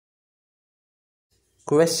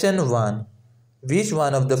Question 1. Which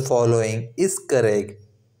one of the following is correct?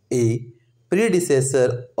 A.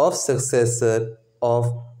 Predecessor of successor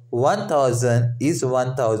of 1000 is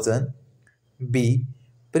 1000. B.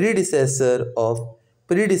 Predecessor of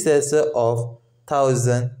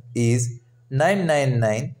 1000 is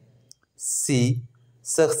 999. C.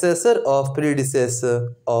 Successor of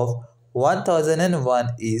predecessor of 1001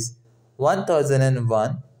 is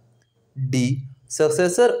 1001. D.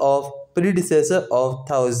 Successor of predecessor of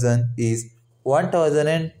 1000 is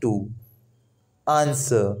 1002.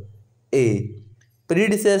 Answer A.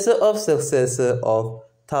 Predecessor of successor of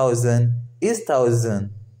 1000 is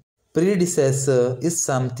 1000. Predecessor is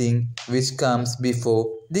something which comes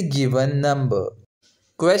before the given number.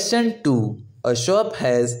 Question 2. A shop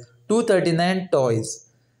has 239 toys.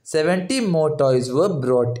 70 more toys were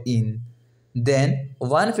brought in. Then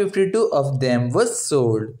 152 of them were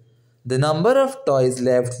sold. The number of toys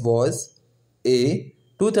left was A.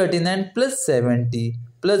 239 plus 70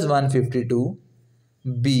 plus 152.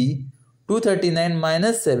 B. 239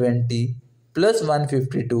 minus 70 plus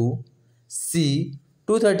 152. C.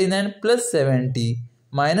 239 plus 70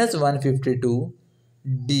 minus 152.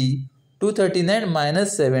 D. 239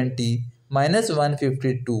 minus 70 minus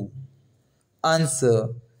 152.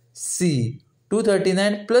 Answer C.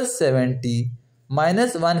 239 plus 70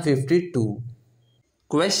 minus 152.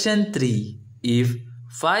 Question 3. If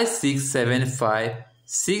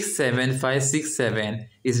 5675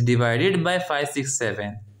 is divided by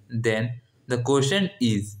 567, then the quotient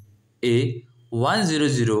is A.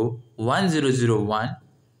 1001001,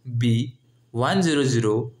 B.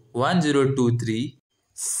 1001023,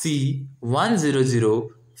 C.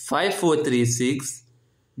 1005436,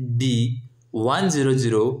 D.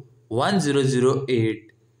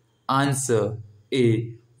 1001008. Answer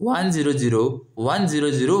A.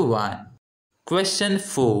 1001001. Question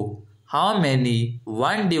 4. How many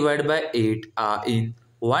 1 divided by 8 are in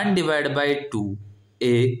 1 divided by 2?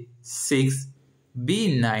 A. 6,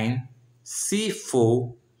 B. 9, C.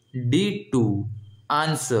 4, D. 2.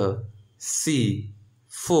 Answer C.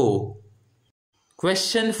 4.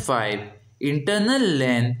 Question 5. Internal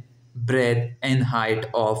length, breadth and height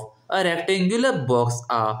of a rectangular box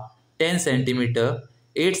are 10 cm,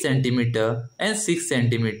 8 cm and 6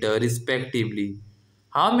 cm respectively.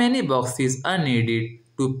 How many boxes are needed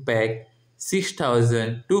to pack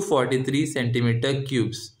 6243 cm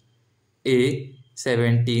cubes? A.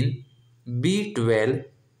 17, B. 12,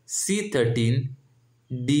 C. 13,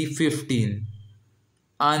 D. 15.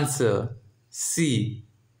 Answer C.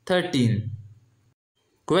 13.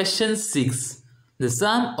 Question 6. The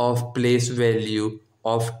sum of place value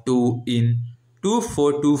of 2 in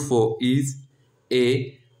 2424 is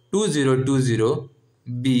A. 2020,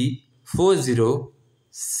 B. 40,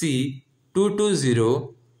 C. 220,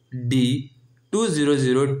 D.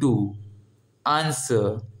 2002.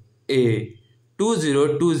 Answer A.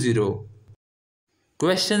 2020.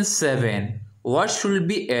 Question 7. What should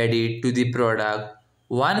be added to the product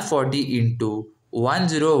 140 into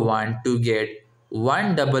 101 to get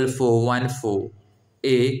 14414?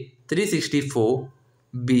 A. 364,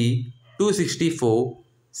 B. 264,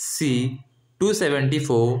 C.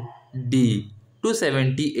 274, D.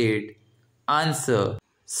 278. Answer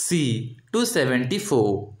C.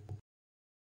 274.